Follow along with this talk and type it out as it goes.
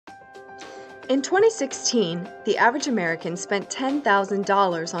In 2016, the average American spent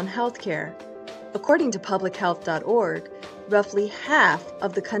 $10,000 on healthcare. According to publichealth.org, roughly half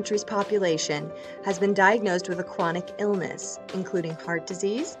of the country's population has been diagnosed with a chronic illness, including heart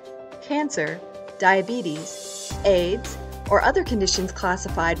disease, cancer, diabetes, AIDS, or other conditions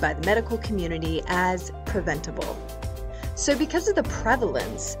classified by the medical community as preventable. So because of the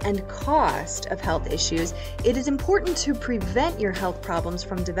prevalence and cost of health issues, it is important to prevent your health problems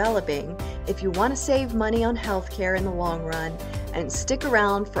from developing if you want to save money on healthcare in the long run and stick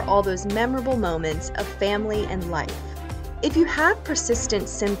around for all those memorable moments of family and life. If you have persistent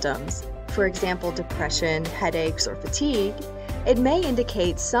symptoms, for example, depression, headaches, or fatigue, it may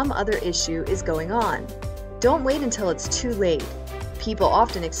indicate some other issue is going on. Don't wait until it's too late. People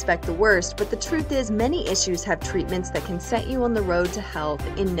often expect the worst, but the truth is many issues have treatments that can set you on the road to health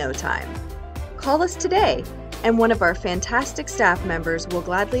in no time. Call us today, and one of our fantastic staff members will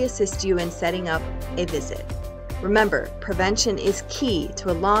gladly assist you in setting up a visit. Remember, prevention is key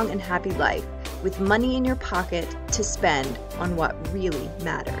to a long and happy life, with money in your pocket to spend on what really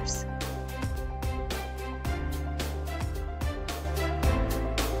matters.